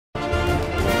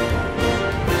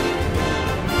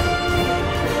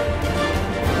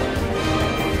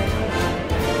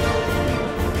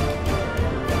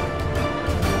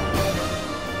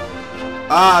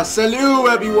Salut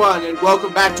everyone, and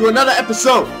welcome back to another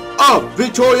episode of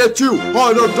Victoria 2,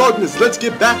 Heart of Darkness. Let's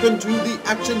get back into the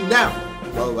action now.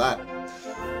 Alright.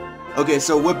 Okay,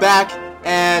 so we're back,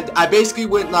 and I basically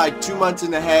went like 2 months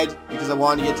in ahead because I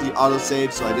wanted to get to the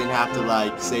autosave so I didn't have to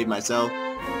like save myself.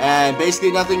 And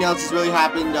basically nothing else has really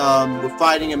happened. We're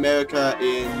fighting America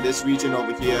in this region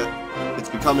over here. It's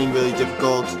becoming really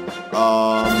difficult.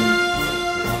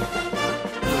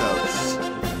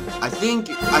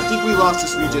 I think we lost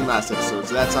this region last episode,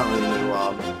 so that's not really new.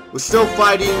 We're still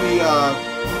fighting the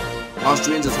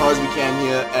Austrians as hard as we can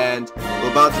here, and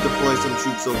we're about to deploy some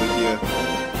troops over here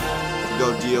to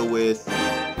go deal with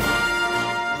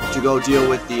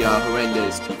the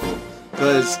horrendous people.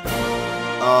 Because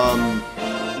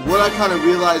what I kind of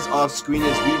realized off screen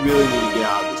is we really need to get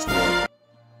out of this war,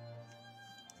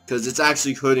 because it's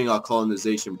actually hurting our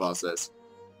colonization process.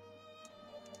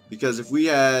 Because if we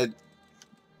had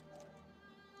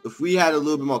a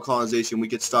little bit more colonization, we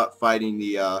could start fighting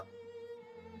the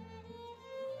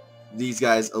these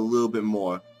guys a little bit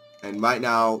more. And right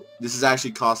now, this is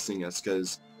actually costing us,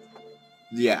 because,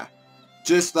 yeah,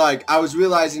 just like I was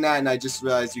realizing that, and I just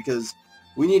realized because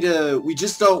we're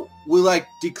like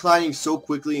declining so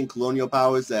quickly in colonial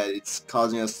powers that it's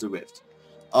causing us to rift.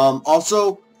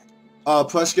 Also,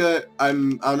 Prussia, I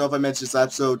don't know if I mentioned this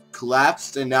episode,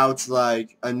 collapsed, and now it's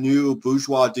like a new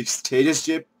bourgeois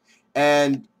dictatorship.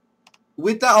 And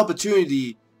with that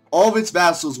opportunity, all of its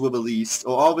vassals were released,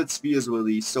 or all of its spears were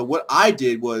released. So what I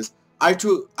did was, I'm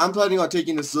planning on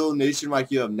taking this little nation right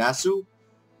here of Nassau,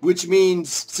 which means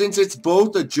since it's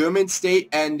both a German state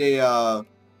and a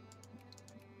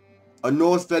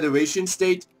North Federation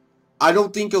state, I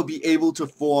don't think it'll be able to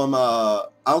form, I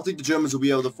don't think the Germans will be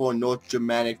able to form North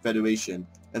Germanic Federation.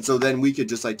 And so then we could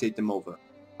just like take them over.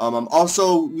 I'm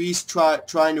also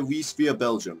trying to re-sphere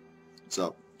Belgium.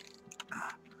 So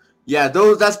yeah,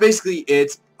 that's basically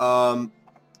it.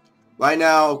 Right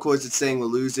now, of course, it's saying we're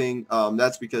losing.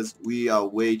 That's because we are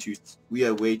way too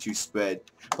spread.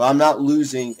 But I'm not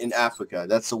losing in Africa.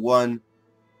 This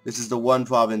is the one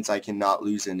province I cannot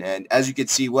lose in. And as you can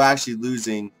see, we're actually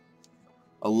losing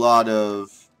a lot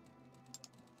of,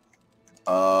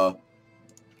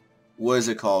 what is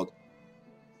it called?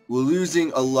 We're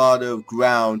losing a lot of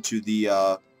ground to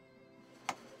the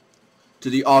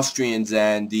Austrians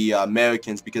and the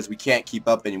Americans because we can't keep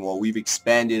up anymore. We've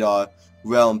expanded our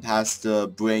realm past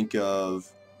the brink of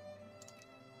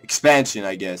expansion,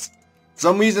 I guess.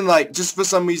 For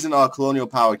some reason, our colonial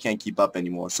power can't keep up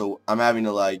anymore. So I'm having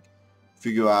to like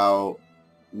figure out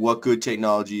what good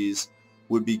technologies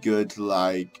would be good to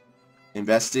like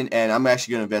invest in, and I'm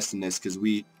actually gonna invest in this because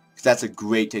that's a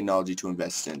great technology to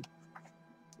invest in.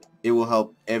 It will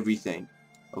help everything.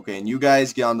 Okay, and you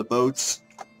guys get on the boats.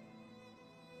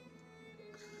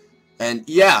 And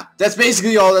yeah, that's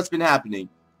basically all that's been happening.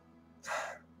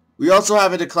 We also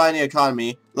have a declining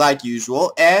economy, like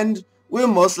usual, and we'll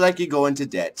most likely go into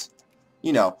debt.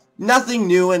 You know, nothing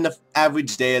new in the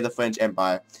average day of the French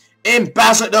Empire.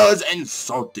 Ambassadors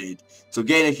insulted. So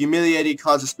getting humiliated,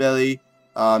 casus belli,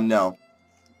 no.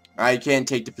 I can't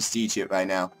take the prestige hit right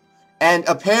now. And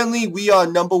apparently we are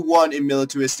 #1 in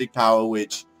militaristic power,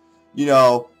 which, you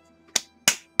know,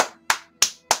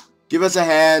 give us a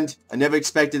hand. I never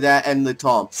expected that. And the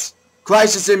Tomps.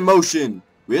 Crisis in motion.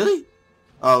 Really?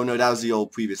 Oh, no, that was the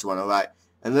old previous one. Alright.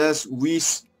 And we're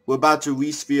about to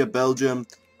re-sphere Belgium.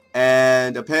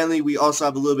 And apparently we also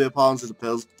have a little bit of problems with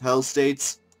the Pell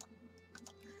States.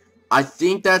 I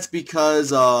think that's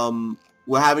because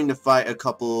we're having to fight a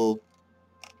couple.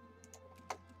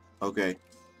 Okay.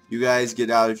 You guys get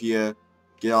out of here.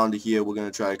 Get onto here. We're going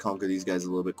to try to conquer these guys a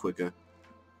little bit quicker.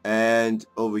 And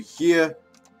over here,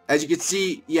 as you can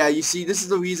see, yeah, you see, this is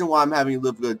the reason why I'm having a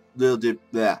little bit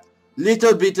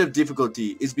of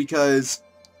difficulty, is because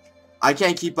I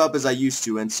can't keep up as I used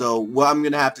to. And so what I'm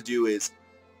gonna have to do is,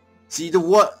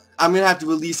 I'm gonna have to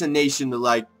release a nation to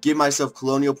like give myself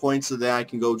colonial points, so that I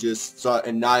can go just start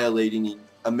annihilating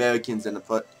Americans and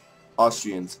the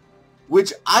Austrians,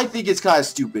 which I think is kind of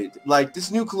stupid. Like, this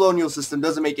new colonial system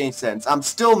doesn't make any sense. I'm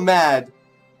still mad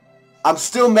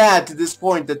to this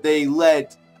point that they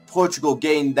let Portugal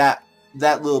gain that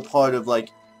little part of like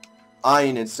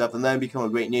iron and stuff and then become a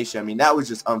great nation. I mean, that was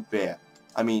just unfair.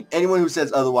 I mean, anyone who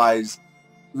says otherwise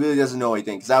really doesn't know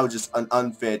anything, because that was just an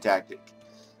unfair tactic.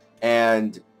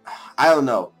 And I don't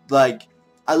know, like,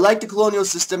 I like the colonial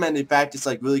system and the fact it's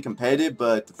like really competitive,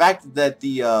 but the fact that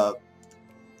the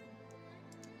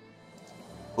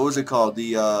what was it called,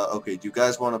 okay, do you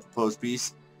guys want to propose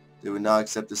peace? They would not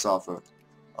accept this offer.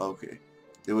 Okay,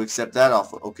 they would accept that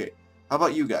offer. Okay, how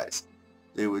about you guys?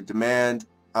 They would demand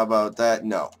How about that?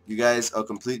 No. You guys are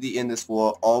completely in this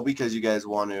war, all because you guys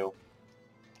want to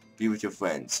be with your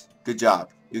friends. Good job.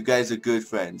 You guys are good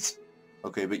friends.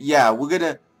 Okay, but yeah, we're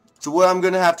gonna... So what I'm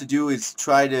gonna have to do is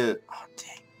try to... Oh,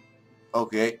 dang.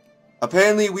 Okay.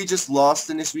 Apparently, we just lost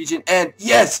in this region, and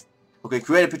yes! Okay,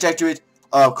 create a protectorate.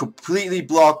 Completely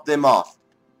block them off.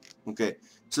 Okay.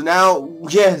 So now,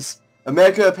 yes!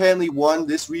 America apparently won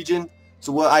this region.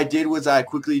 So what I did was I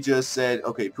quickly just said,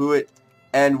 okay, prove it.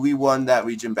 And we won that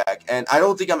region back. And I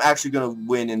don't think I'm actually gonna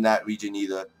win in that region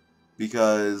either.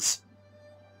 Because...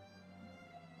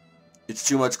 it's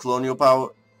too much colonial power.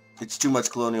 It's too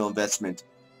much colonial investment.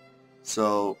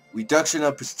 So, reduction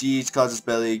of prestige causes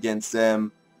belly against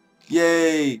them.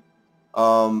 Yay!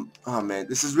 Oh man,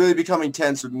 this is really becoming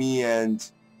tense with me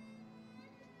and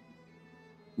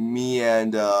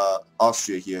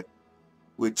Austria here.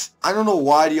 Which, I don't know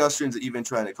why the Austrians are even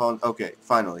trying to call... Okay,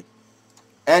 finally.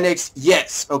 Annex,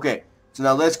 yes! Okay, so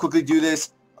now let's quickly do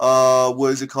this.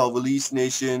 What is it called? Release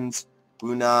nations.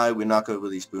 Brunei, we're not going to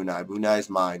release Brunei. Brunei is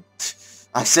mine.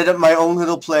 I set up my own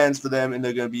little plans for them and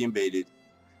they're going to be invaded.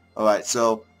 Alright,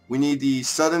 so we need the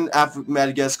Southern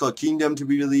Madagascar Kingdom to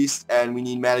be released and we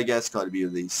need Madagascar to be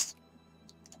released.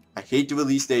 I hate to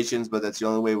release nations, but that's the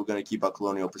only way we're going to keep our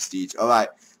colonial prestige. Alright,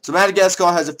 so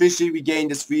Madagascar has officially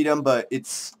regained its freedom, but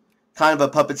it's kind of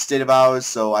a puppet state of ours,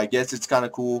 so I guess it's kind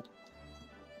of cool.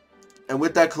 And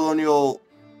with that colonial...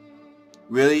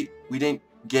 Really? We didn't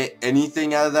get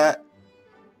anything out of that?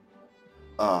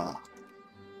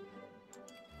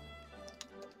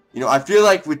 You know, I feel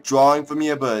like withdrawing from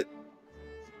here, but...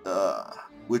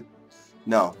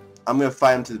 No. I'm going to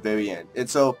fight him to the very end. And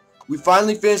so, we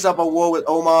finally finished up our war with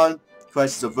Oman.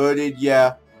 Crisis averted,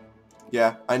 yeah.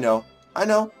 Yeah, I know. I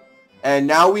know. And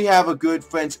now we have a good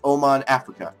French Oman,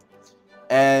 Africa.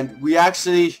 And we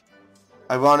actually,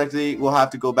 ironically, will have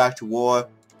to go back to war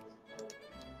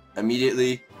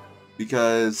immediately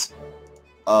because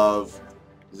of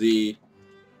the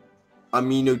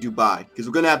Amino Dubai. Because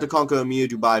we're going to have to conquer Amino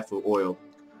Dubai for oil.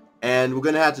 And we're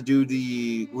going to have to do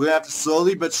the... We're going to have to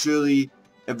slowly but surely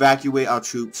evacuate our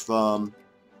troops from...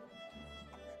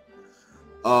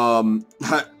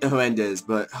 horrendous,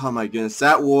 but oh my goodness,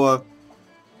 that war.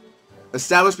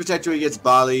 Established protectorate against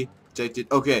Bali.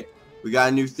 Protected. Okay, we got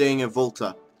a new thing in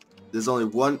Volta. There's only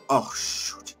one. Oh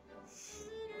shoot.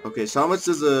 Okay, so how much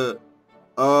does a...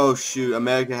 Oh shoot,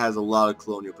 America has a lot of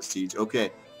colonial prestige. Okay,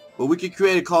 well we could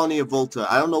create a colony of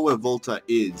Volta. I don't know where Volta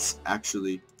is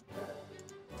actually.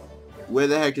 Where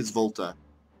the heck is Volta?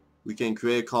 We can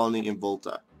create a colony in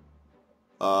Volta.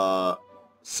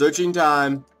 Searching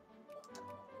time.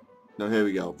 No, here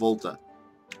we go. Volta.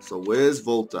 So where's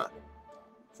Volta?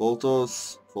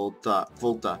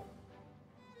 Volta.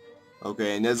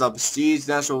 Okay, and there's our prestige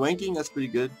national ranking. That's pretty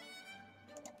good.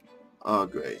 Oh,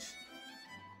 great.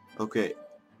 Okay.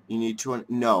 You need 200.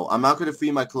 No, I'm not going to free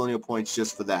my colonial points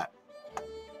just for that.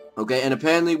 Okay, and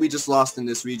apparently we just lost in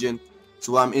this region.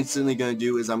 So what I'm instantly going to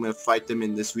do is I'm going to fight them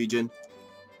in this region.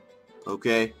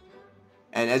 Okay.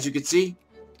 And as you can see,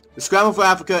 the scramble for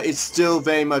Africa is still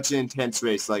very much an intense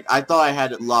race. Like, I thought I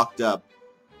had it locked up.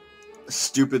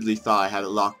 Stupidly thought I had it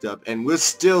locked up. And we're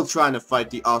still trying to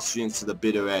fight the Austrians to the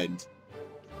bitter end.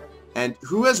 And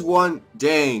who has won?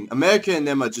 Dang. America and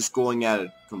them are just going at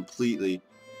it completely.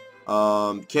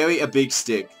 Carry a big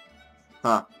stick.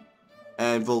 Huh.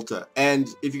 And Volta. And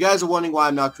if you guys are wondering why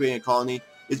I'm not creating a colony,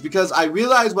 it's because I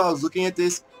realized while I was looking at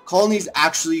this, colonies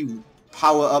actually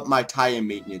power up my tie-in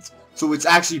maintenance. So it's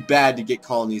actually bad to get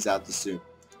colonies out this soon.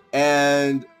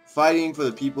 And fighting for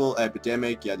the people,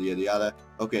 epidemic, yada yada yada.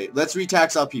 Okay, let's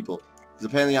retax our people. Because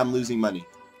apparently I'm losing money.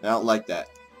 I don't like that.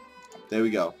 There we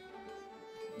go.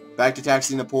 Back to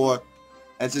taxing the poor.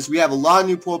 And since we have a lot of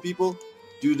new poor people,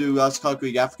 due to us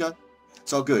conquering Africa,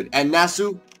 it's all good. And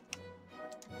Nassau.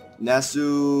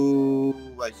 Nassau,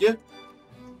 right here.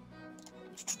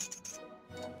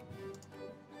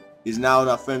 Is now in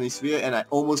our friendly sphere, and I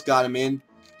almost got him in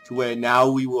to where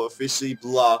now we will officially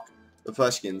block the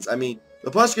Prussians. I mean, the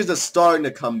Prussians are starting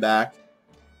to come back,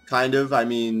 kind of. I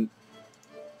mean,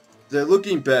 they're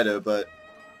looking better, but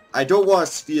I don't want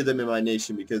to sphere them in my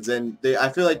nation because then I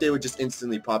feel like they would just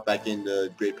instantly pop back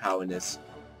into great powerness.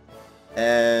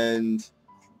 And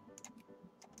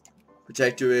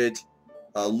protectorate,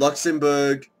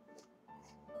 Luxembourg.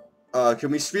 Can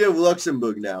we sphere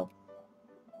Luxembourg now?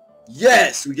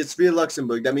 Yes! We get Sphere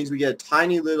Luxembourg. That means we get a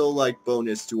tiny little, like,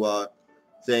 bonus to our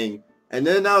thing. And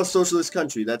they're now a socialist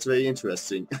country. That's very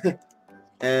interesting.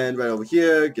 And right over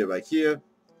here. Get right here.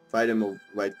 Fight him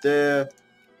right there.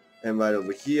 And right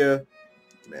over here.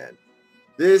 Man.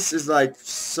 This is, like,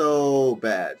 so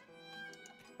bad.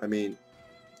 I mean...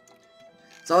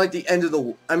 It's not like the end of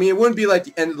the... I mean, it wouldn't be like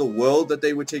the end of the world that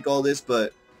they would take all this,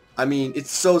 but... I mean, it's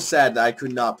so sad that I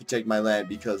could not protect my land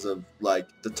because of, like,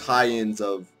 the tie-ins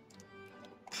of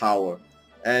power.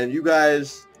 And you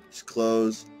guys, just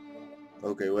close.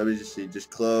 Okay, what did you see? Just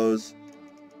close.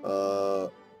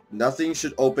 Nothing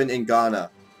should open in Ghana.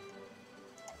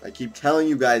 I keep telling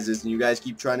you guys this, and you guys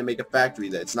keep trying to make a factory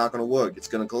there. It's not going to work. It's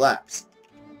going to collapse.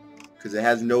 Because it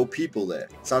has no people there.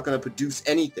 It's not going to produce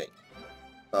anything.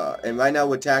 And right now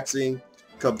we're taxing,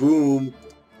 kaboom,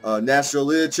 national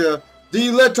literature, the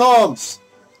Letoms!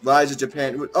 Rise of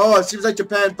Japan. Oh, it seems like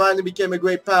Japan finally became a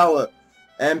great power.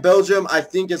 And Belgium, I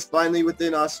think, is finally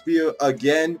within our sphere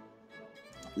again.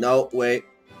 No, wait.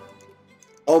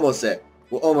 Almost there.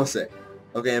 We're almost there.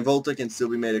 Okay, and Volta can still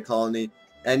be made a colony.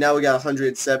 And now we got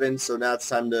 107, so now it's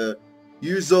time to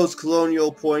use those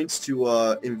colonial points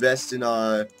to invest in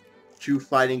our 2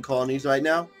 fighting colonies right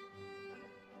now.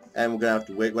 And we're going to have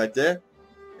to wait right there.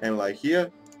 And right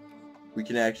here, we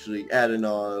can actually add in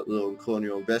our little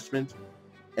colonial investment.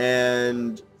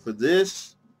 And for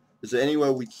this, is there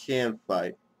anywhere we can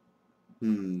fight?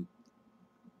 I'm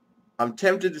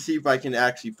tempted to see if I can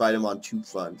actually fight him on 2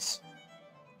 fronts.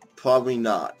 Probably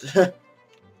not.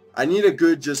 I need a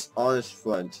good, just honest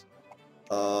front.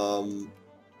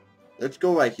 Let's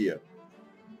go right here.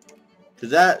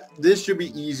 Because this should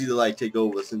be easy to, like, take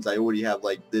over since I already have,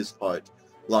 like, this part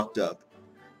locked up.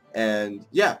 And,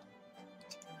 yeah.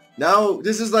 Now,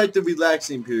 this is, like, the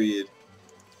relaxing period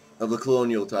of the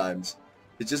colonial times.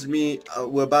 It's just me.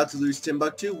 We're about to lose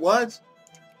Timbuktu? What?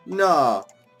 Nah.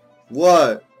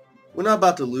 What? We're not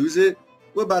about to lose it.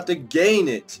 We're about to gain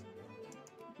it.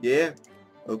 Yeah?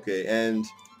 Okay, and...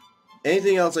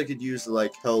 anything else I could use to,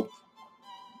 like, help?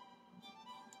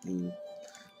 I'm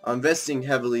investing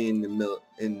heavily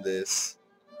in this.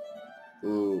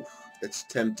 Ooh, it's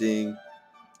tempting.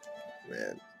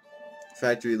 Man.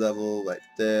 Factory level right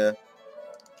there.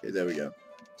 Okay, there we go.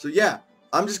 So, yeah.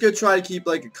 I'm just gonna try to keep,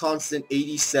 like, a constant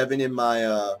 87 in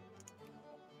my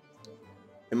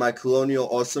colonial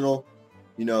arsenal.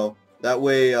 You know, that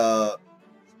way,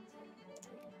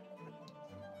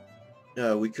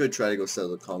 we could try to go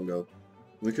settle the Congo.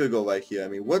 We could go right here. I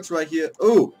mean, what's right here?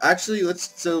 Oh, actually, let's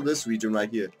settle this region right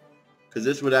here. Because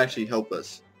this would actually help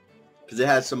us. Because it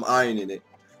has some iron in it.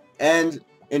 And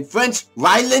in French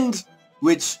Rhineland,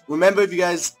 which, remember if you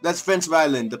guys, that's French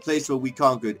Rhineland, the place where we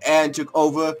conquered and took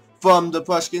over from the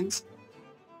Prussians.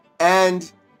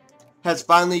 And has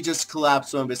finally just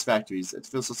collapsed one of its factories. It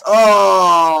feels so...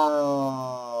 oh,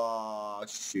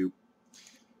 shoot.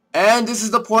 And this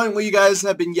is the point where you guys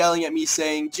have been yelling at me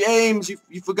saying, James,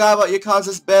 you forgot about your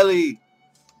casus belli.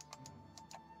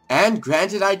 And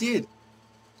granted I did.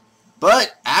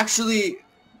 But actually,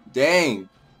 dang.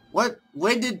 What?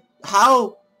 When did...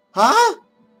 how? Huh?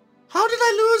 How did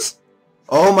I lose?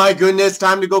 Oh my goodness,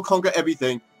 time to go conquer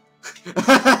everything.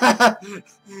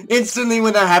 Instantly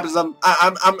when that happens, I'm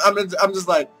just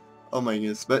like, oh my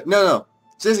goodness. But no.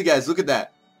 Seriously guys, look at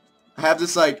that. I have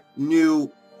this like new...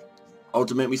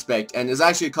 ultimate respect, and there's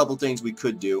actually a couple things we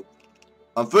could do.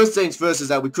 First things first is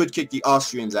that we could kick the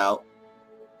Austrians out.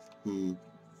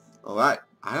 Alright.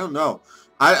 I don't know.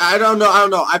 I don't know.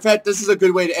 I bet this is a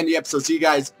good way to end the episode. See you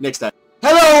guys next time.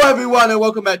 Hello everyone, and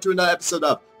welcome back to another episode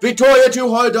of Victoria to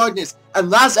Horror Darkness. And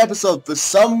last episode, for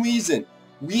some reason,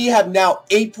 we have now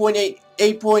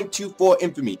 8.24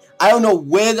 infamy. I don't know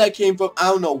where that came from. I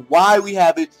don't know why we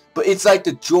have it, but it's like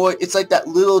the joy, it's like that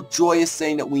little joyous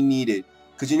thing that we needed.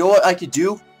 Because you know what I could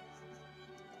do?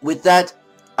 With that,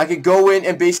 I could go in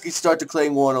and basically start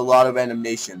declaring war on a lot of random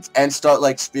nations. And start,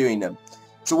 like, spearing them.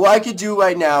 So what I could do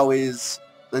right now is...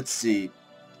 let's see.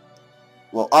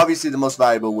 Well, obviously the most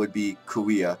valuable would be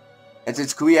Korea. And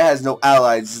since Korea has no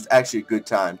allies, this is actually a good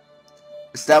time.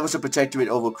 Establish a protectorate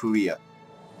over Korea.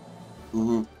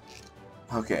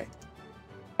 Okay.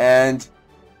 And...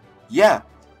 yeah.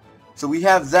 So we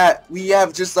have that. We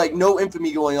have just, like, no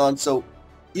infamy going on, so...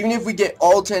 even if we get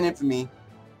all 10 infamy,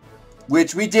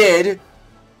 which we did,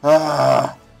 you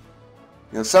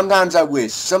know, sometimes I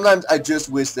wish. Sometimes I just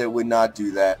wish that it would not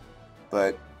do that.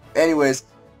 But, anyways,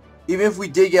 even if we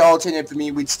did get all 10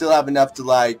 infamy, we'd still have enough to,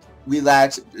 like,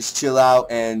 relax, just chill out,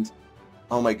 and,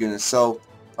 oh my goodness. So,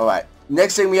 alright.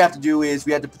 Next thing we have to do is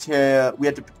we have to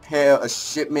prepare a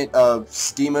shipment of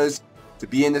steamers to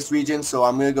be in this region. So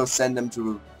I'm going to go send them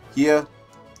to here.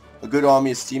 A good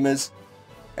army of steamers.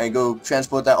 And go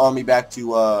transport that army back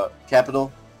to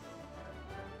capital.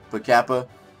 For capital.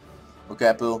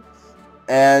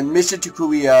 And mission to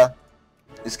Korea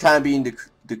is kind of being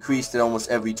decreased at almost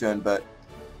every turn. But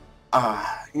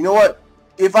you know what?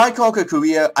 If I conquer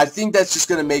Korea, I think that's just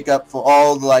gonna make up for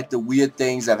all the, like, the weird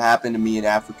things that have happened to me in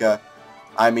Africa.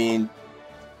 I mean,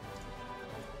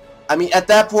 at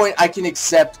that point, I can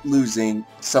accept losing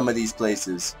some of these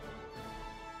places.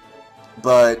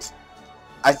 But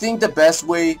I think the best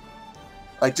way,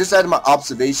 like just out of my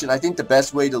observation, I think the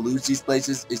best way to lose these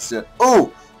places is to...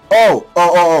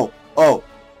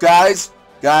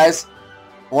 Guys,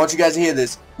 I want you guys to hear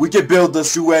this. We could build the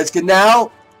Suez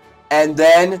Canal and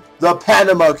then the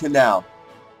Panama Canal.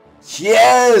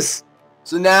 Yes!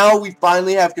 So now we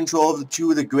finally have control of the two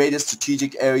of the greatest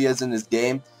strategic areas in this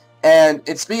game. And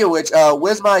speaking of which,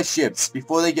 where's my ships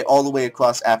before they get all the way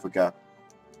across Africa?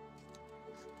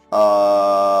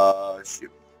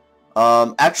 Shoot.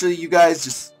 Actually, you guys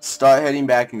just start heading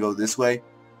back and go this way.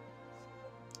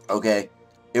 Okay.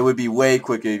 It would be way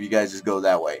quicker if you guys just go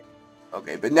that way.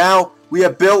 Okay, but now we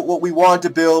have built what we wanted to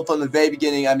build from the very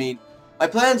beginning. I mean, my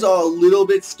plans are a little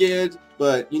bit scared,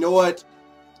 but you know what?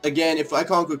 Again, if I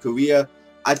conquer Korea,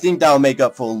 I think that'll make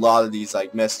up for a lot of these,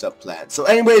 like, messed up plans. So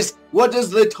anyways, what does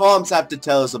the Toms have to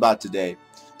tell us about today?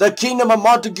 The Kingdom of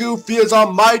Montagu fears our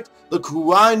might. The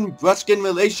Quran-Bruskin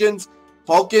relations.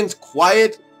 Balkans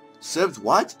quiet. Serbs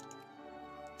what?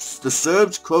 The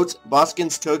Serbs, Croats,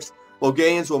 Bosnians, Turks,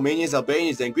 Bulgarians, Romanians,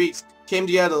 Albanians, and Greeks came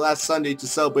together last Sunday to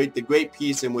celebrate the great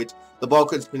peace in which the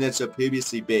Balkans Peninsula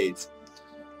previously bathed.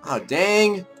 Oh,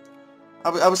 dang.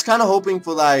 I was kind of hoping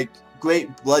for, like, great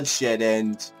bloodshed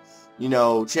and, you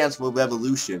know, chance for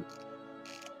revolution.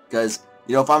 Because,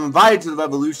 you know, if I'm invited to the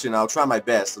revolution, I'll try my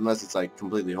best, unless it's, like,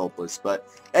 completely hopeless. But,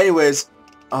 anyways,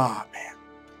 oh, man.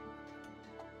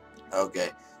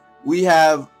 Okay. We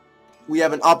have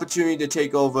an opportunity to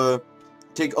take over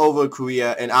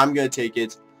Korea, and I'm gonna take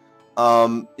it.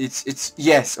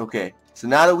 Yes, okay. So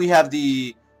now that we have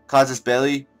the casus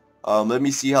belli, let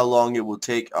me see how long it will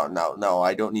take. Oh, no,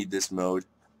 I don't need this mode.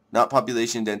 Not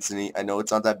population density. I know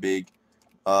it's not that big.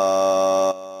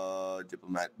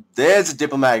 Diplomat. There's a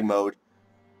diplomatic mode.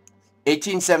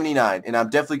 1879, and I'm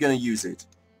definitely gonna use it.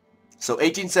 So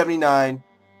 1879,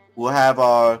 we'll have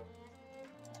our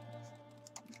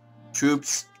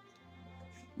troops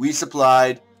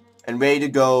resupplied and ready to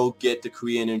go get the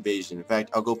Korean invasion. In fact,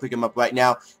 I'll go pick him up right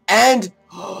now. And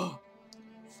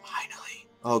finally.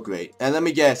 Oh, great. And let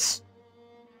me guess.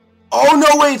 Oh,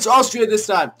 no, wait, it's Austria this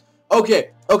time.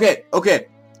 Okay.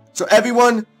 So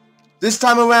everyone, this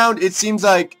time around, it seems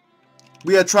like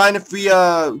we are trying to free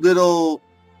our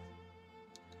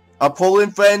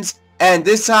Poland friends. And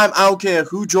this time, I don't care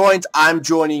who joins, I'm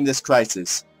joining this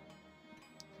crisis.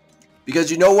 Because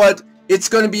you know what? It's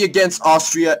going to be against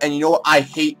Austria, and you know what? I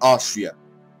hate Austria.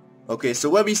 Okay, so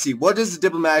let me see. What does the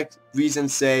diplomatic reason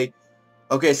say?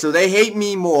 Okay, so they hate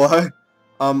me more.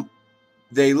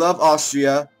 They love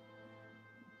Austria.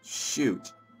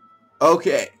 Shoot.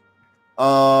 Okay.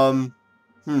 That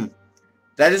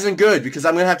isn't good, because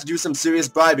I'm going to have to do some serious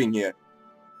bribing here.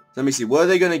 Let me see. What are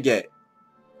they going to get?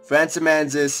 France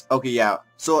demands this. Okay, yeah.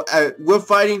 So, we're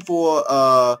fighting for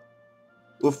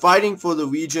the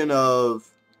region of...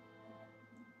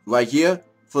 right here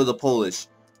for the Polish.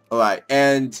 Alright,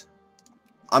 and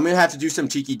I'm going to have to do some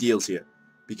cheeky deals here.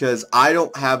 Because I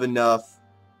don't have enough...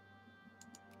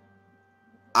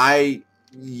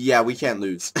 yeah, we can't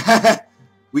lose.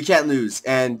 We can't lose.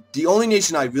 And the only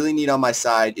nation I really need on my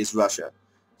side is Russia.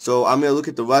 So I'm going to look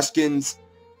at the Ruskins.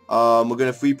 We're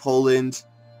going to free Poland.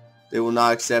 They will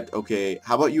not accept. Okay,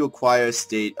 how about you acquire a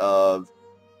state of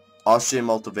Austrian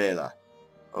Moldavia?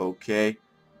 Okay.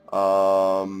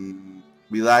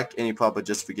 We lack any proper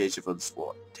justification for this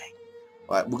war. Dang.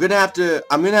 Alright, I'm gonna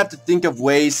have to think of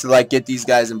ways to, like, get these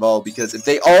guys involved, because if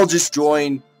they all just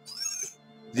join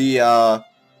the,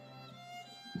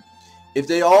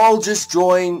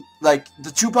 like,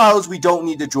 the two powers we don't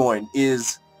need to join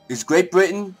is Great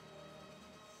Britain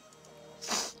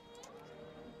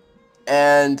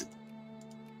and,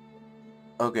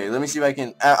 okay, let me see if I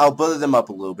can, I'll butter them up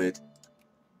a little bit.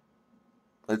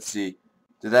 Let's see.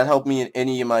 Did that help me in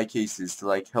any of my cases to,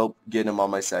 like, help get them on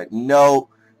my side? No.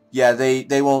 Yeah,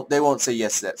 they won't say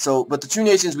yes to that. So, but the two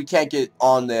nations we can't get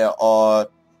on there are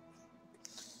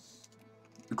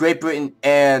Great Britain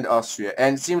and Austria.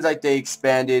 And it seems like they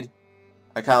expanded.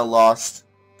 I kind of lost.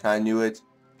 Kind of knew it.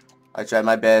 I tried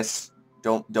my best.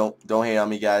 Don't hate on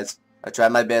me, guys. I tried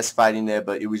my best fighting there,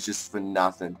 but it was just for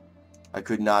nothing. I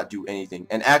could not do anything.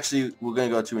 And actually, we're going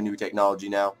to go to a new technology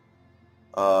now.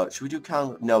 Should we do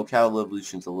counter? No, counter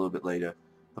revolution's a little bit later.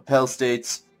 Papel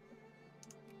states.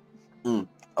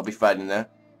 I'll be fighting there.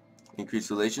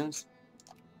 Increase relations.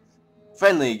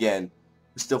 Friendly again.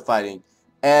 We're still fighting.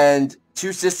 And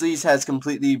Two Sicilies has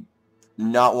completely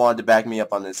not wanted to back me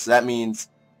up on this. So that means,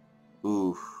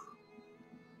 ooh.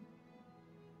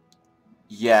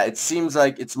 Yeah, it seems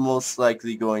like it's most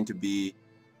likely going to be,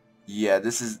 Yeah,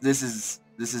 this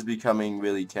is becoming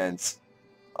really tense.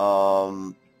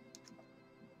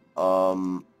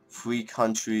 Free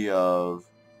country of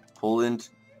Poland.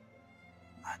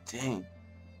 Ah, dang.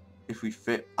 If we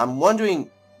fit, I'm wondering.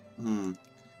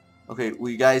 Okay, will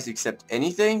you guys accept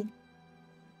anything?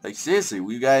 Like seriously,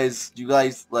 do you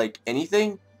guys like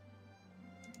anything?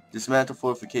 Dismantle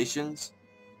fortifications?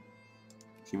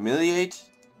 Humiliate?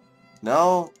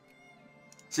 No.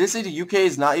 Seriously, the UK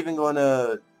is not even going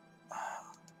to...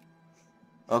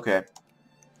 Okay.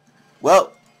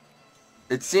 Well,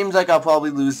 it seems like I'll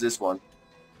probably lose this one.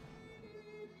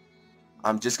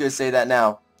 I'm just going to say that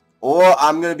now. Or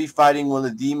I'm going to be fighting one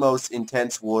of the most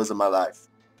intense wars of my life.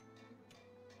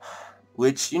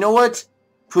 Which, you know what?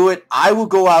 Pruitt, I will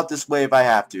go out this way if I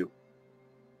have to.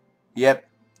 Yep.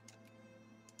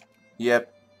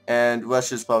 Yep. And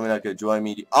Russia's probably not going to join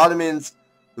me. The Ottomans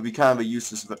will be kind of a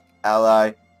useless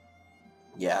ally.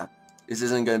 Yeah. This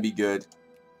isn't going to be good.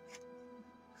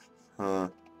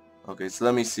 Okay, so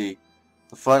let me see.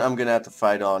 The front I'm going to have to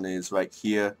fight on is right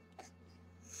here.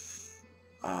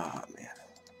 Ah, man.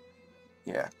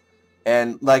 Yeah.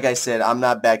 And like I said, I'm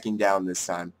not backing down this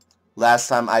time. Last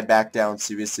time I backed down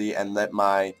seriously and let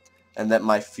my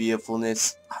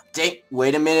fearfulness... Dang,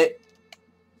 wait a minute.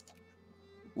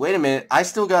 Wait a minute. I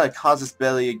still got a casus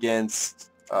belli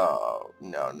against... Oh,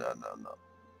 no.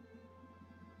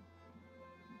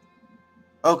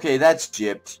 Okay, that's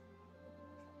gypped.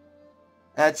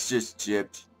 That's just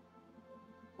gypped.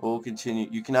 We'll continue.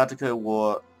 You cannot declare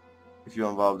war if you're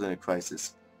involved in a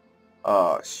crisis.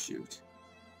 Oh, shoot.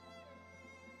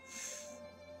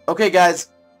 Okay, guys.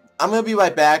 I'm going to be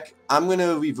right back. I'm going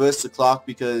to reverse the clock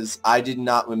because I did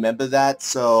not remember that.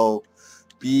 So,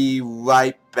 be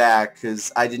right back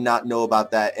because I did not know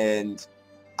about that. And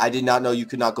I did not know you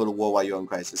could not go to war while you're in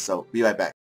crisis. So, be right back.